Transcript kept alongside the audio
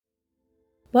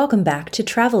Welcome back to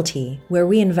Travel Tea, where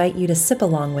we invite you to sip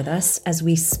along with us as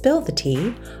we spill the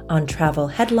tea on travel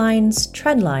headlines,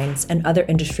 trend lines, and other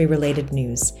industry-related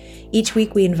news. Each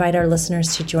week, we invite our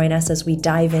listeners to join us as we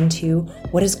dive into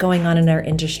what is going on in our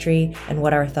industry and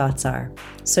what our thoughts are.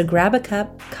 So grab a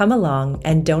cup, come along,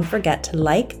 and don't forget to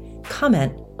like,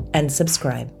 comment, and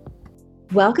subscribe.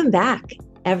 Welcome back,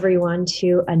 everyone,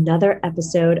 to another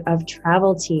episode of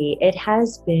Travel Tea. It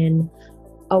has been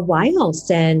a while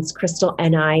since Crystal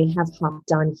and I have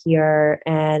hopped on here.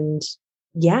 And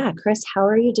yeah, Chris, how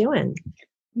are you doing?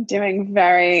 Doing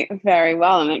very, very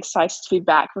well. I'm excited to be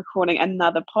back recording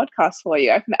another podcast for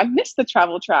you. I've missed the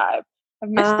Travel Tribe. I've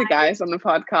missed the guys on the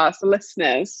podcast, the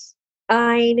listeners.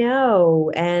 I know.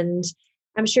 And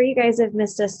I'm sure you guys have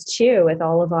missed us too with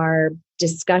all of our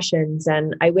discussions.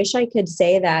 And I wish I could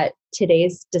say that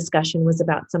today's discussion was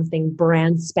about something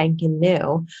brand spanking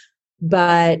new.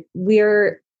 But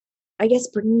we're, I guess,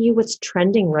 bringing you what's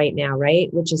trending right now,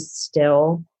 right? Which is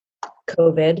still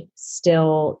COVID,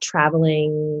 still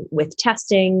traveling with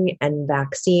testing and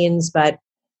vaccines. But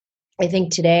I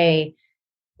think today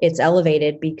it's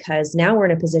elevated because now we're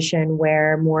in a position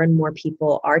where more and more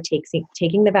people are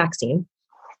taking the vaccine,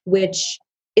 which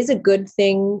is a good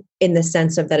thing in the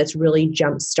sense of that it's really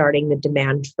jump-starting the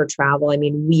demand for travel. I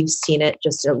mean, we've seen it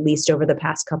just at least over the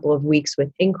past couple of weeks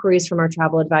with inquiries from our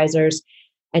travel advisors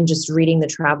and just reading the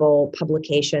travel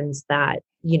publications that,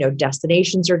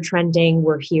 destinations are trending.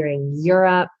 We're hearing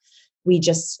Europe. We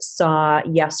just saw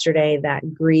yesterday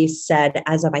that Greece said,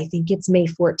 as of, I think it's May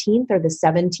 14th or the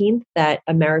 17th, that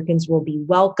Americans will be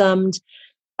welcomed.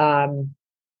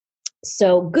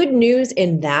 So good news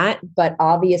in that, but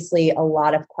obviously a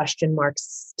lot of question marks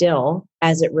still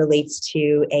as it relates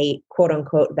to a quote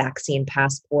unquote vaccine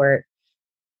passport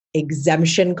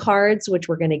exemption cards, which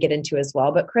we're going to get into as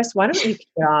well. But Chris, why don't you kick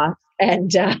it off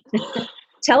and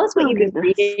tell us what you've been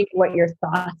reading, what your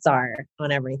thoughts are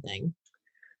on everything.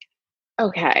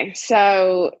 Okay,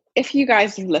 so if you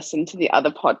guys have listened to the other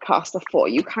podcast before,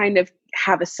 you kind of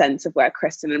have a sense of where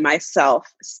Kristen and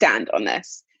myself stand on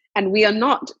this. And we are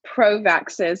not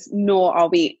pro-vaxxers, nor are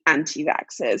we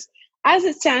anti-vaxxers. As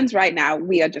it stands right now,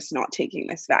 we are just not taking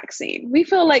this vaccine. We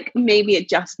feel like maybe it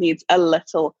just needs a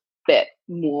little bit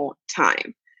more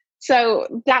time. So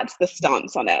that's the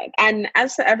stance on it. And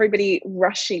as for everybody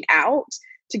rushing out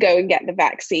to go and get the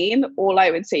vaccine, all I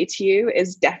would say to you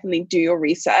is definitely do your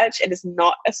research. It is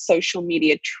not a social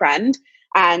media trend.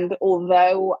 And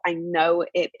although I know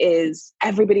it is,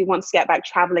 everybody wants to get back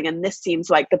traveling, and this seems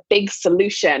like the big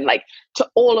solution, like to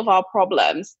all of our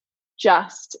problems,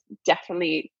 just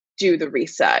definitely do the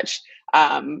research.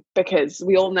 Because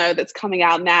we all know that's coming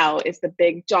out now is the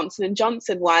big Johnson &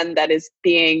 Johnson one that is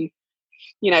being,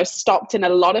 stopped in a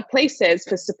lot of places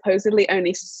for supposedly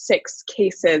only 6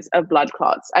 cases of blood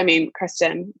clots. I mean,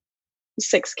 Kristen,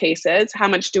 6 cases. How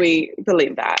much do we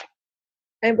believe that?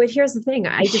 But here's the thing.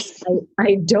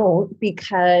 I don't,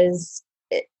 because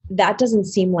that doesn't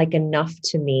seem like enough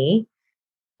to me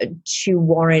to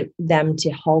warrant them to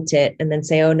halt it and then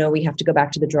say, oh no, we have to go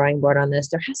back to the drawing board on this.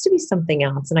 There has to be something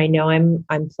else. And I know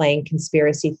I'm playing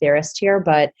conspiracy theorist here,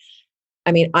 but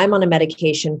I mean, I'm on a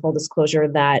medication, full disclosure,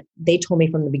 that they told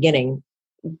me from the beginning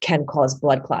can cause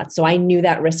blood clots. So I knew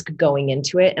that risk going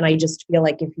into it. And I just feel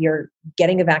like if you're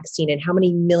getting a vaccine, and how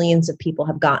many millions of people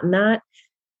have gotten that,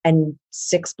 and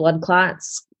 6 blood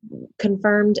clots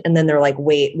confirmed, and then they're like,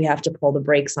 wait, we have to pull the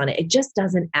brakes on it. It just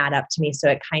doesn't add up to me. So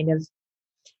it kind of,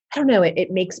 I don't know,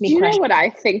 it makes me question. Do you know what I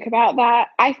think about that?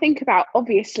 I think about,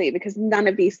 obviously, because none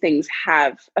of these things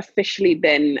have officially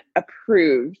been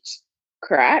approved,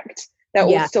 correct? They're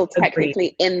all still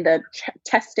technically in the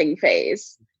testing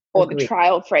phase, or the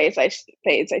trial phase, I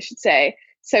should say.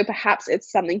 So perhaps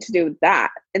it's something to do with that,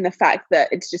 in the fact that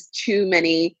it's just too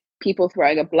many people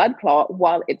throwing a blood clot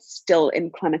while it's still in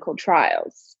clinical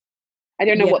trials. I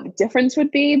don't know what the difference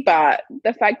would be, but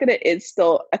the fact that it is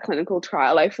still a clinical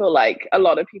trial, I feel like a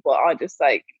lot of people are just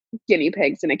like guinea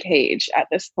pigs in a cage at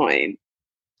this point.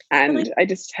 And I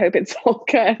just hope it's all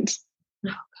good.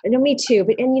 No, me too.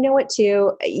 But, and you know what,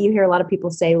 too? You hear a lot of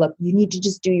people say, look, you need to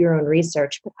just do your own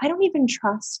research. But I don't even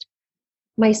trust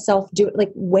myself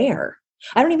where?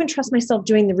 I don't even trust myself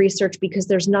doing the research because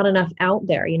there's not enough out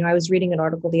there. I was reading an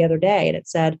article the other day and it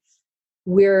said,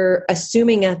 we're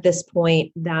assuming at this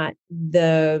point that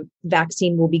the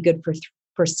vaccine will be good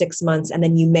for 6 months, and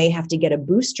then you may have to get a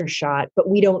booster shot, but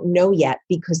we don't know yet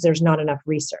because there's not enough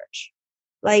research.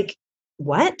 Like,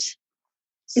 what?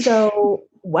 So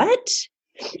what?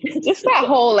 Just that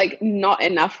whole not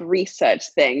enough research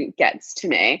thing gets to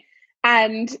me.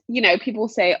 And, people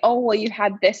say, oh, well, you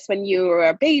had this when you were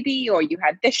a baby, or you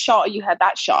had this shot, or you had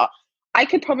that shot. I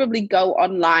could probably go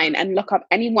online and look up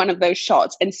any one of those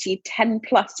shots and see 10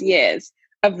 plus years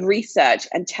of research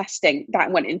and testing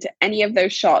that went into any of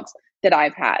those shots that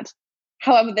I've had.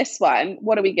 However, this one,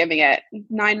 what are we giving it?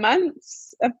 9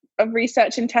 months of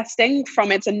research and testing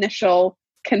from its initial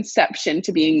conception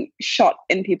to being shot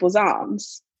in people's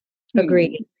arms.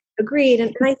 Agreed. Agreed.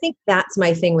 And I think that's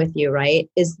my thing with you, right?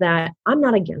 Is that I'm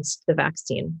not against the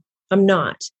vaccine. I'm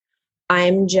not.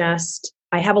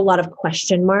 I have a lot of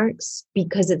question marks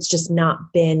because it's just not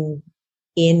been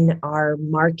in our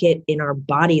market, in our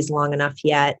bodies long enough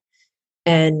yet.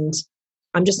 And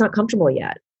I'm just not comfortable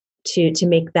yet to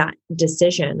make that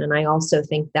decision. And I also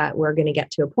think that we're going to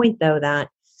get to a point, though, that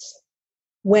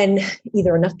when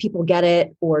either enough people get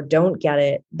it or don't get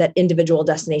it, that individual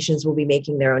destinations will be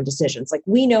making their own decisions. Like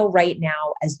we know right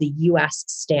now, as the US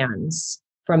stands,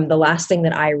 from the last thing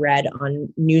that I read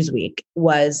on Newsweek,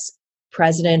 was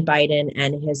President Biden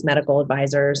and his medical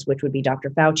advisors, which would be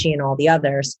Dr. Fauci and all the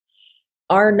others,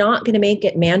 are not going to make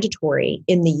it mandatory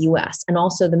in the US. And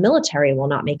also the military will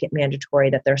not make it mandatory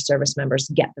that their service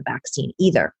members get the vaccine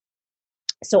either.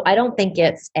 So I don't think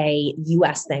it's a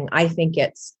US thing. I think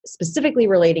it's specifically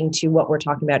relating to what we're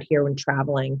talking about here when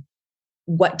traveling,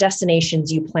 what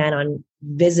destinations you plan on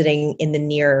visiting in the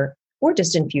near or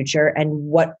distant future, and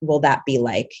what will that be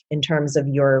like in terms of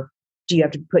do you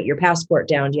have to put your passport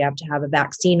down? Do you have to have a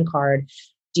vaccine card?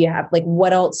 Do you have, like,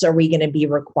 what else are we going to be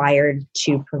required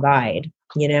to provide,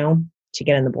 to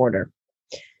get in the border?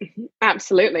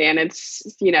 Absolutely. And it's,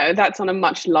 that's on a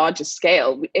much larger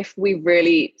scale. If we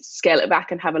really scale it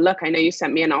back and have a look, I know you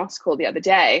sent me an article the other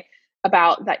day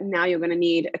about that now you're going to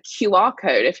need a QR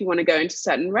code if you want to go into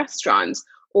certain restaurants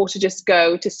or to just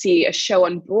go to see a show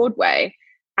on Broadway.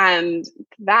 And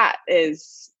that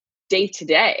is day to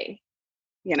day,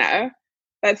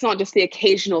 That's not just the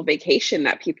occasional vacation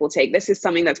that people take. This is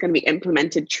something that's going to be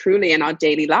implemented truly in our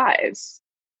daily lives.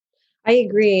 I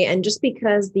agree. And just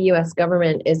because the US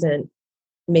government isn't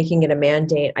making it a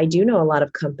mandate, I do know a lot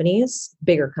of companies,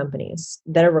 bigger companies,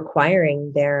 that are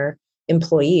requiring their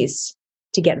employees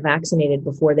to get vaccinated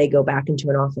before they go back into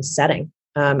an office setting.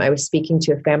 I was speaking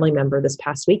to a family member this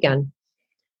past weekend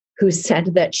who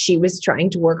said that she was trying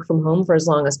to work from home for as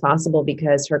long as possible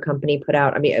because her company put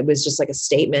out, it was just like a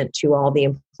statement to all the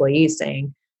employees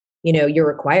saying, you're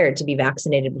required to be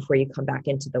vaccinated before you come back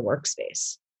into the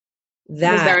workspace.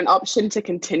 Was there an option to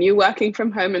continue working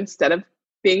from home instead of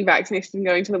being vaccinated and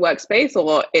going to the workspace,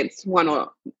 or it's one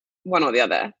or the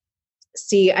other?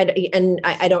 See,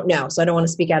 I don't know. So I don't want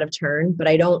to speak out of turn, but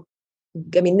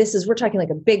we're talking like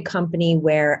a big company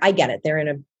where I get it. They're in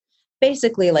a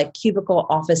basically like cubicle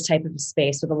office type of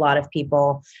space with a lot of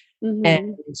people. Mm-hmm.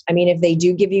 And if they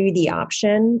do give you the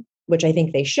option, which I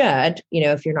think they should,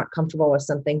 if you're not comfortable with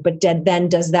something, but then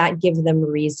does that give them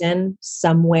reason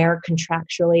somewhere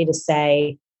contractually to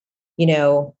say,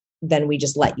 then we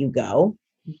just let you go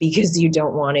because you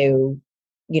don't want to,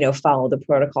 follow the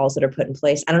protocols that are put in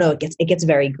place? I don't know. It gets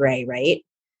very gray, right?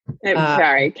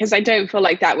 Very, because I don't feel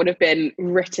like that would have been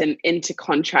written into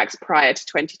contracts prior to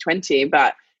 2020,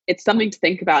 but it's something to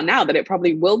think about now that it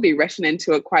probably will be written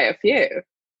into quite a few.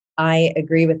 I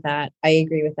agree with that.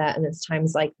 And it's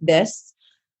times like this,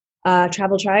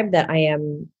 Travel Tribe, that I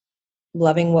am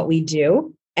loving what we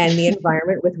do and the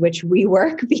environment with which we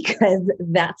work, because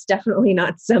that's definitely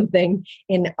not something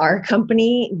in our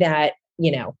company that,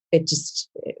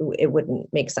 it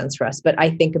wouldn't make sense for us. But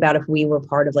I think about if we were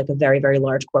part of like a very, very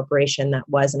large corporation that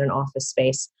was in an office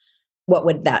space, what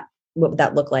would that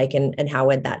look like and how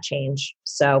would that change?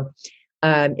 So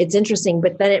it's interesting,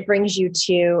 but then it brings you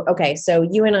to, okay, so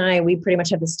you and I, we pretty much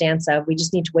have the stance of, we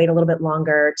just need to wait a little bit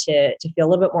longer to feel a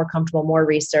little bit more comfortable, more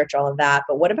research, all of that.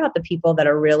 But what about the people that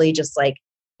are really just like,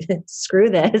 screw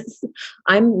this,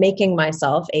 I'm making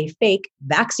myself a fake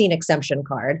vaccine exemption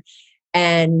card,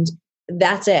 and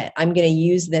that's it. I'm going to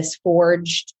use this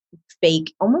forged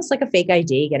fake, almost like a fake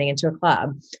ID, getting into a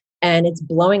club. And it's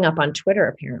blowing up on Twitter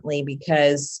apparently,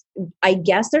 because I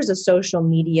guess there's a social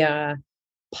media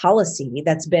policy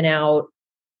that's been out.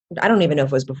 I don't even know if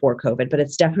it was before COVID, but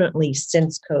it's definitely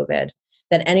since COVID,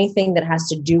 that anything that has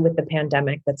to do with the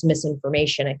pandemic that's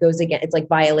misinformation, it goes again, it's like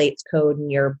violates code and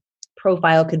your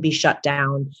profile could be shut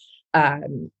down. But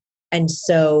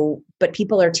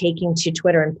people are taking to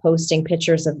Twitter and posting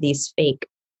pictures of these fake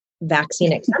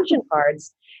vaccine exemption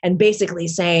cards and basically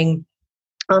saying,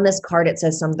 on this card, it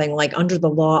says something like, under the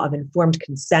law of informed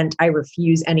consent, I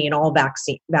refuse any and all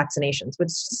vaccinations, which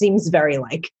seems very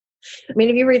like,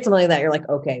 if you read something like that, you're like,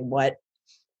 okay, what?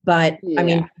 But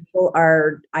yeah. People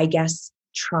are, I guess,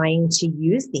 trying to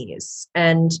use these.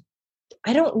 And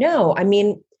I don't know.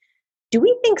 Do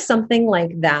we think something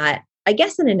like that I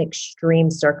guess in an extreme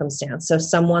circumstance. So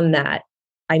someone that,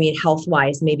 I mean,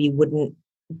 health-wise, maybe wouldn't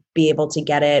be able to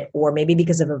get it, or maybe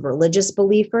because of a religious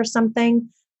belief or something.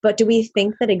 But do we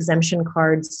think that exemption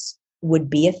cards would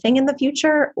be a thing in the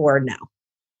future or no?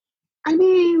 I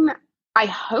mean, I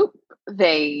hope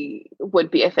they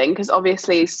would be a thing because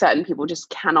obviously certain people just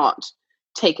cannot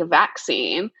take a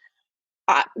vaccine.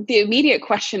 The immediate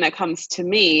question that comes to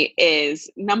me is,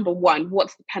 number one,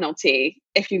 what's the penalty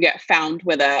if you get found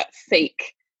with a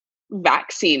fake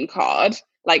vaccine card?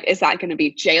 Like, is that going to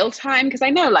be jail time? Because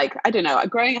I know, like, I don't know,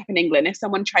 growing up in England, if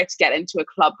someone tried to get into a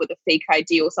club with a fake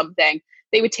ID or something,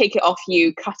 they would take it off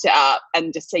you, cut it up,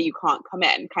 and just say you can't come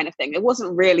in, kind of thing. There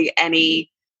wasn't really any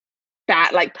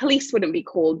bad, like, police wouldn't be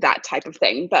called that type of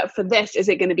thing. But for this, is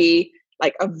it going to be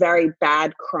like a very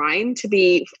bad crime to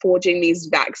be forging these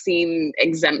vaccine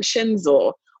exemptions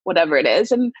or whatever it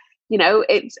is? And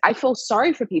I feel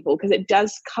sorry for people because it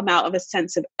does come out of a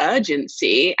sense of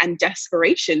urgency and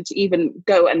desperation to even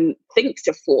go and think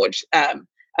to forge a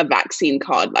vaccine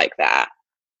card like that.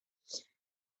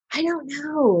 I don't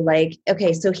know. Like,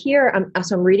 okay, so here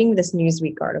I'm reading this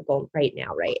Newsweek article right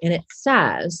now, right? And it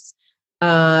says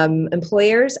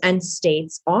employers and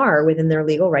states are within their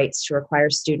legal rights to require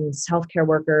students, healthcare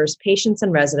workers, patients,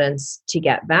 and residents to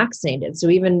get vaccinated. So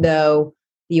even though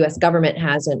the U.S. government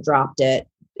hasn't dropped it,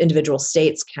 individual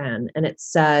states can. And it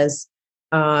says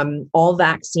all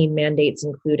vaccine mandates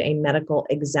include a medical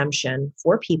exemption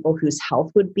for people whose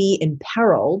health would be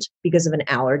imperiled because of an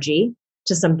allergy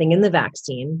to something in the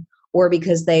vaccine, or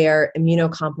because they are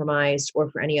immunocompromised, or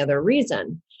for any other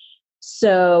reason.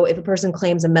 So if a person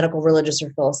claims a medical, religious,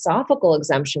 or philosophical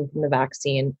exemption from the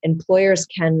vaccine, employers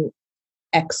can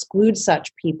exclude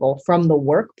such people from the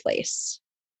workplace,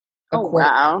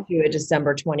 according to a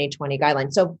December 2020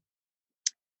 guideline. So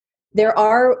there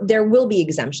will be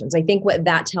exemptions. I think what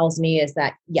that tells me is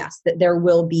that, yes, that there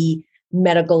will be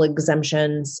medical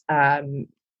exemptions,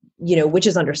 which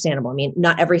is understandable. I mean,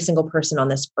 not every single person on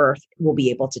this earth will be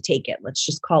able to take it. Let's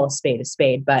just call a spade a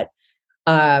spade. But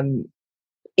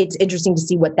it's interesting to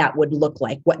see what that would look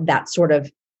like, what that sort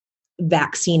of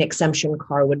vaccine exemption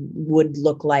card would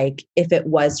look like if it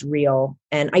was real.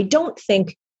 And I don't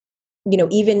think,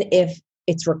 even if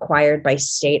it's required by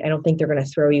state, I don't think they're going to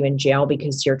throw you in jail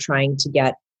because you're trying to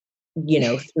get,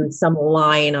 through some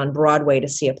line on Broadway to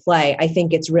see a play. I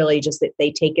think it's really just that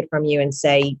they take it from you and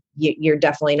say, you're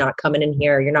definitely not coming in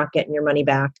here. You're not getting your money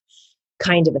back,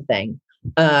 kind of a thing,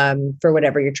 for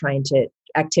whatever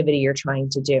activity you're trying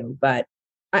to do. But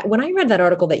when I read that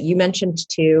article that you mentioned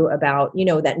too about,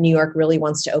 that New York really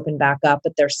wants to open back up,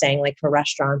 but they're saying like for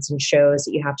restaurants and shows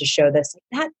that you have to show this,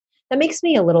 that makes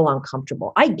me a little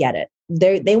uncomfortable. I get it.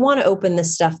 They want to open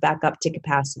this stuff back up to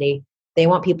capacity. They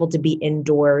want people to be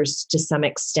indoors to some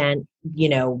extent,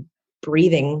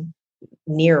 breathing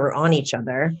near on each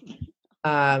other.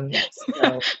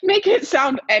 So. Make it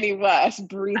sound any worse,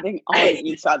 breathing on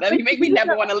each other. You make me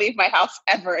never want to leave my house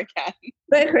ever again.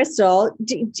 But Crystal,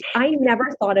 I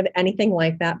never thought of anything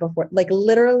like that before. Like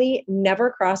literally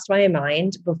never crossed my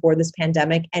mind before this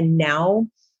pandemic. And now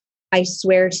I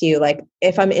swear to you, like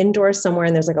if I'm indoors somewhere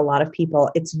and there's like a lot of people,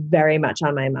 it's very much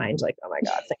on my mind. Like, oh my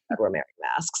God, thank God we're wearing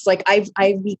masks. Like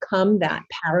I've become that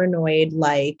paranoid,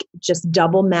 like just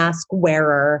double mask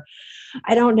wearer.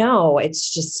 I don't know.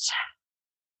 It's just.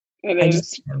 It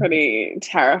is pretty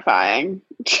terrifying.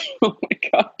 Oh my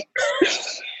God.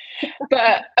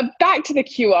 But back to the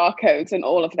QR codes and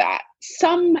all of that.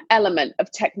 Some element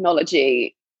of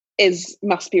technology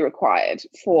must be required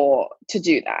to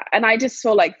do that. And I just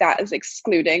feel like that is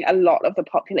excluding a lot of the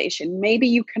population. Maybe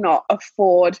you cannot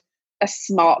afford a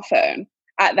smartphone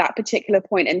at that particular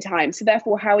point in time. So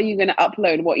therefore, how are you going to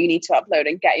upload what you need to upload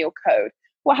and get your code?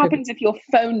 What happens if your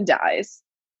phone dies?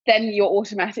 Then you're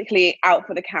automatically out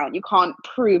for the count. You can't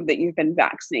prove that you've been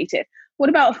vaccinated.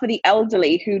 What about for the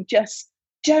elderly who just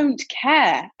don't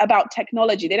care about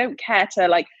technology? They don't care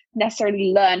to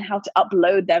necessarily learn how to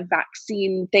upload their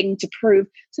vaccine thing to prove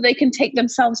so they can take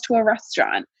themselves to a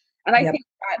restaurant. And I think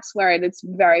that's where it is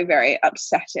very, very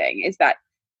upsetting, is that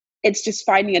it's just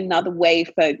finding another way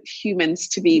for humans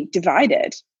to be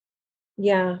divided.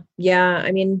 Yeah.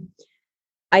 I mean,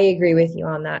 I agree with you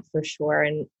on that for sure.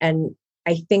 And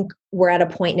I think we're at a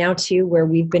point now too, where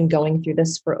we've been going through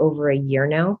this for over a year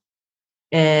now.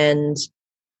 And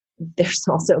there's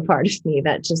also a part of me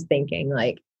that's just thinking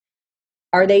like,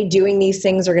 are they doing these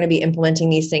things or going to be implementing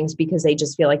these things because they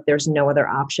just feel like there's no other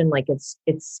option? Like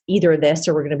it's either this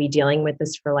or we're going to be dealing with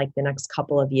this for like the next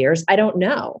couple of years. I don't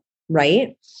know.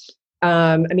 Right.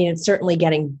 I mean, it's certainly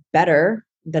getting better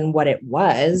than what it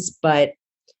was, but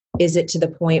is it to the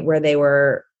point where they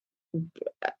were,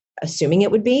 assuming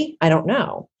it would be. I don't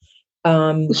know.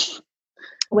 Um,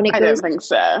 when it I goes, don't think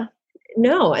so.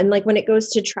 no. And like when it goes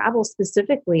to travel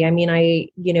specifically, I mean,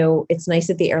 it's nice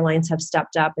that the airlines have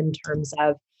stepped up in terms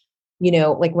of,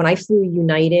 like when I flew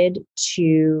United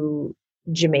to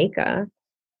Jamaica,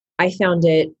 I found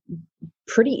it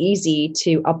pretty easy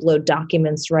to upload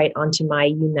documents right onto my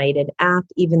United app,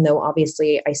 even though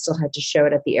obviously I still had to show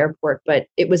it at the airport, but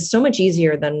it was so much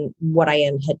easier than what I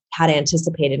had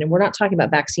anticipated. And we're not talking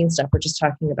about vaccine stuff. We're just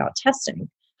talking about testing.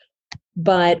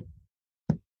 But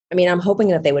I mean, I'm hoping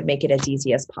that they would make it as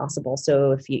easy as possible.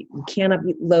 So if you can't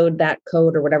upload that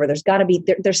code or whatever, there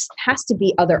has to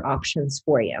be other options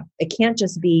for you. It can't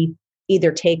just be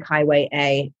either take highway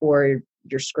A or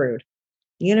you're screwed.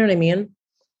 You know what I mean?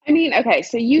 I mean, okay,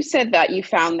 so you said that you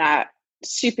found that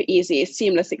super easy,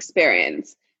 seamless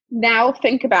experience. Now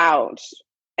think about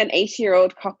an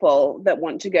 80-year-old couple that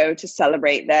want to go to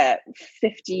celebrate their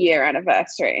 50-year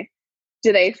anniversary.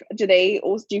 Do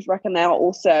you reckon they'll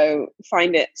also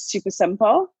find it super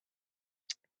simple?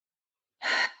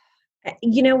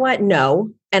 You know what? No.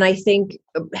 And I think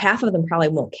half of them probably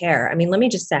won't care. I mean, let me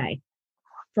just say,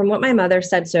 from what my mother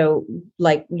said, so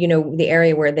like, the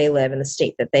area where they live and the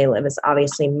state that they live is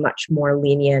obviously much more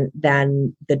lenient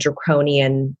than the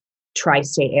draconian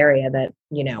tri-state area that,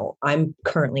 I'm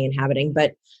currently inhabiting.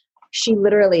 But she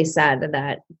literally said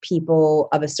that people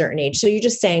of a certain age, so you're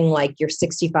just saying like you're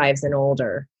 65s and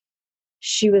older.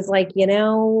 She was like,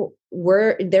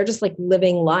 they're just like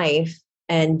living life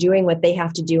and doing what they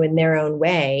have to do in their own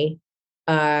way.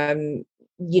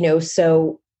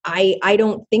 So I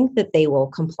don't think that they will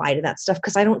comply to that stuff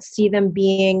because I don't see them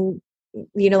being,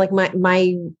 like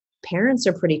my parents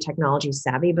are pretty technology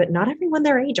savvy, but not everyone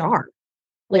their age are.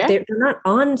 Like they're not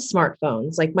on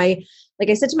smartphones. Like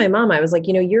I said to my mom, I was like,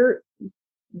 you're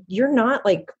not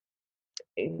like,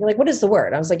 what is the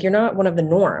word? I was like, you're not one of the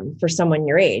norm for someone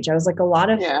your age. I was like, a lot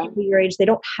of people your age, they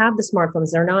don't have the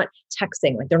smartphones. They're not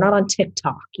texting. Like they're not on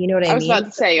TikTok. You know what I mean? I was about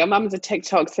to say, your mom's a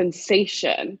TikTok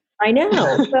sensation. I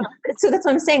know. So that's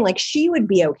what I'm saying. Like she would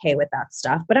be okay with that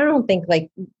stuff, but I don't think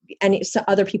like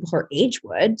other people her age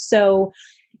would. So,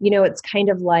 it's kind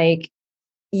of like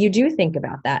you do think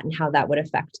about that and how that would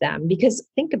affect them. Because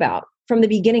think about from the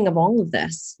beginning of all of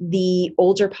this, the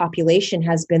older population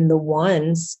has been the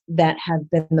ones that have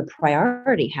been the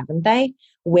priority, haven't they?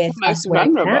 With most us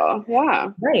wearing vulnerable,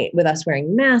 masks, right? With us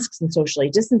wearing masks and socially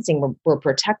distancing, we're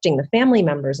protecting the family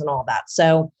members and all that.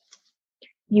 So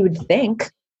you would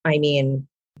think. I mean,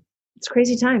 it's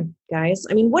crazy time, guys.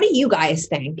 I mean, what do you guys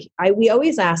think? We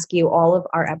always ask you all of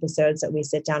our episodes that we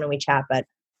sit down and we chat, but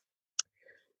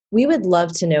we would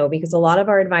love to know because a lot of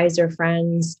our advisor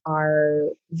friends are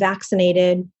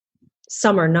vaccinated,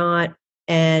 some are not.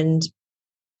 And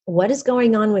what is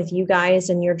going on with you guys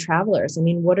and your travelers? I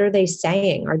mean, what are they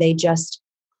saying? Are they just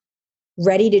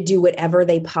ready to do whatever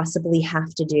they possibly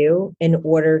have to do in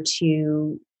order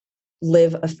to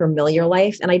live a familiar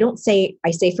life? And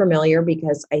I say familiar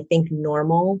because I think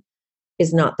normal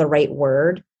is not the right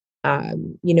word.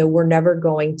 We're never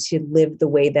going to live the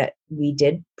way that we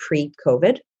did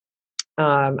pre-COVID.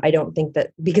 I don't think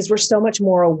that because we're so much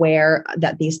more aware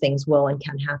that these things will and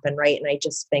can happen, right? And I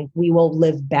just think we will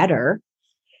live better.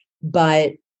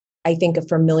 But I think a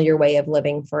familiar way of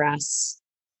living for us,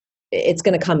 it's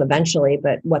going to come eventually.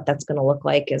 But what that's going to look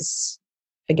like is,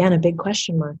 again, a big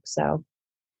question mark. So.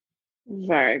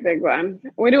 Very big one.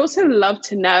 We'd also love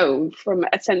to know from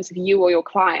a sense of you or your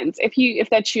clients, if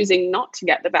they're choosing not to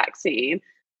get the vaccine,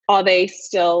 are they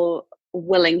still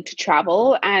willing to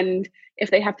travel? And if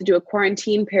they have to do a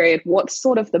quarantine period, what's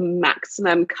sort of the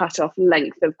maximum cutoff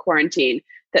length of quarantine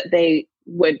that they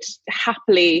would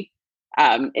happily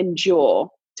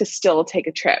endure to still take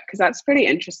a trip? Because that's pretty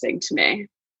interesting to me.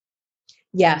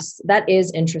 Yes, that is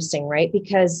interesting, right?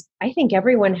 Because I think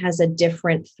everyone has a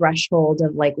different threshold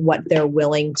of like what they're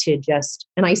willing to just,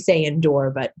 and I say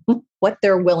endure, but what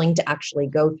they're willing to actually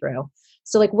go through.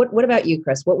 So like, what about you,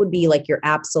 Chris? What would be like your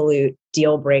absolute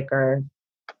deal breaker?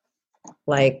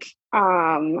 Like,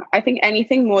 I think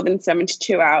anything more than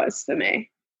 72 hours for me.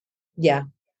 Yeah.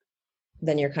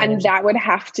 Then you're and that would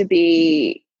have to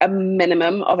be a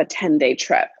minimum of a 10-day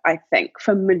trip, I think,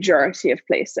 for majority of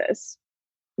places.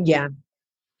 Yeah.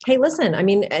 Hey, listen, I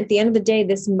mean, at the end of the day,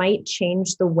 this might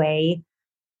change the way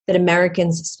that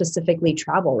Americans specifically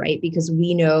travel, right? Because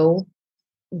we know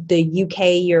the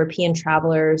UK, European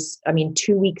travelers, I mean,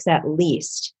 2 weeks at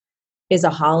least is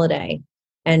a holiday.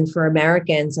 And for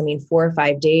Americans, I mean, 4 or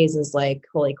 5 days is like,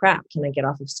 holy crap, can I get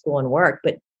off of school and work?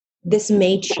 But this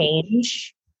may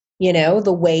change,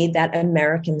 the way that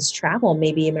Americans travel.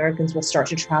 Maybe Americans will start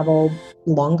to travel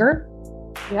longer.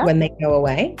 when they go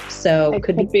away. So it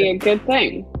could be a good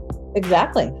thing.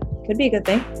 Exactly. Could be a good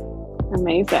thing.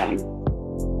 Amazing.